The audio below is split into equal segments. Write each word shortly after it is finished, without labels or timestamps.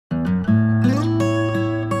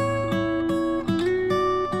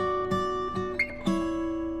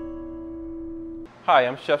Hi,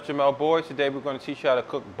 I'm Chef Jamel Boyd. Today we're going to teach you how to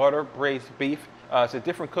cook butter-braised beef. It's a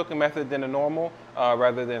different cooking method than the normal.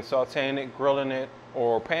 Rather than sauteing it, grilling it,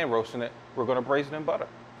 or pan roasting it, we're going to braise it in butter.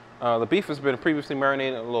 The beef has been previously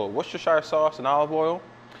marinated in a little Worcestershire sauce and olive oil.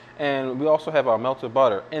 And we also have our melted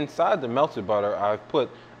butter. Inside the melted butter, I've put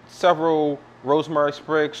several rosemary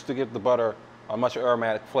sprigs to give the butter a much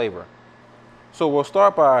aromatic flavor. So we'll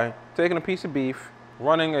start by taking a piece of beef,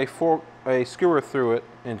 running a skewer through it,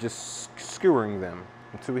 and just skewering them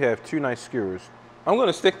until we have two nice skewers. I'm going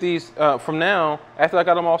to stick these, from now, after I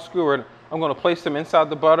got them all skewered, I'm going to place them inside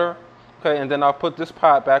the butter, okay, and then I'll put this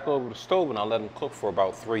pot back over the stove and I'll let them cook for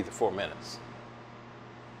about 3 to 4 minutes.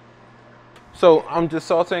 So I'm just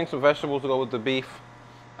sauteing some vegetables to go with the beef.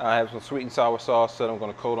 I have some sweet and sour sauce that I'm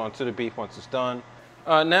going to coat onto the beef once it's done.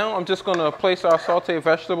 Now I'm just going to place our sauteed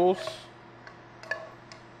vegetables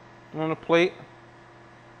on a plate.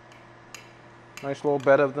 Nice little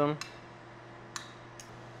bed of them.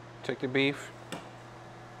 Take the beef.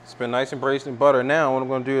 It's been nice and braised in butter. Now what I'm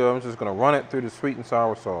going to do, I'm just going to run it through the sweet and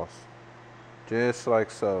sour sauce. Just like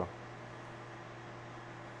so.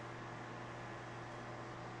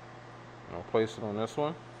 I'll place it on this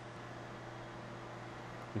one.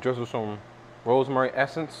 Drizzle some rosemary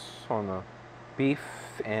essence on the beef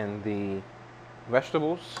and the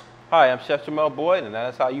vegetables. Hi, I'm Chef Jamel Boyd, and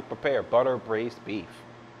that is how you prepare butter-braised beef.